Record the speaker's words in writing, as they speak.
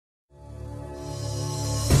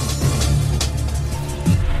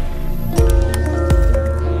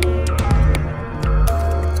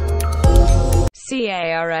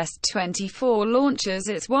CARS24 launches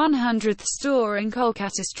its 100th store in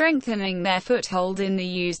Kolkata, strengthening their foothold in the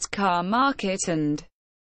used car market and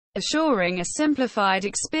assuring a simplified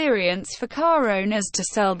experience for car owners to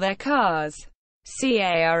sell their cars.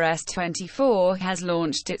 CARS24 has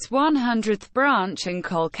launched its 100th branch in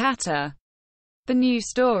Kolkata. The new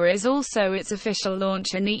store is also its official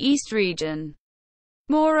launch in the East region.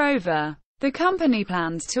 Moreover, the company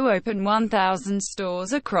plans to open 1,000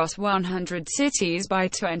 stores across 100 cities by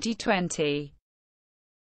 2020.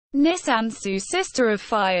 Nissan sues sister of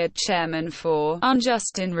fired chairman for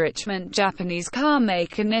unjust enrichment. Japanese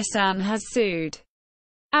carmaker Nissan has sued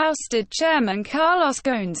ousted chairman Carlos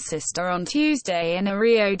Ghosn's sister on Tuesday in a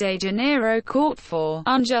Rio de Janeiro court for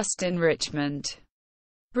unjust enrichment.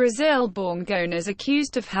 Brazil-born Ghosn is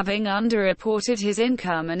accused of having underreported his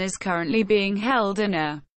income and is currently being held in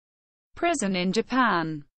a prison in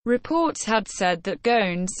Japan. Reports had said that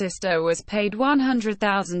Ghosn's sister was paid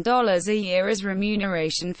 $100,000 a year as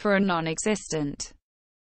remuneration for a non-existent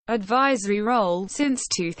advisory role since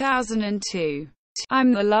 2002.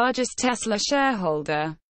 "I'm the largest Tesla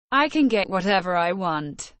shareholder. I can get whatever I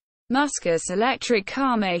want." Musk's electric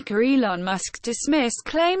car maker Elon Musk dismissed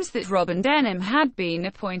claims that Robin Denham had been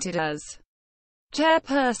appointed as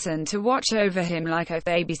chairperson to watch over him like a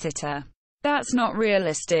babysitter. "That's not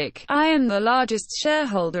realistic. I am the largest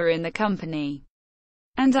shareholder in the company,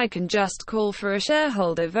 and I can just call for a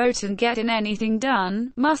shareholder vote and get anything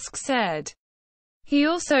done," Musk said. He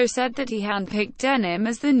also said that he handpicked Denham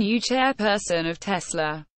as the new chairperson of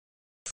Tesla.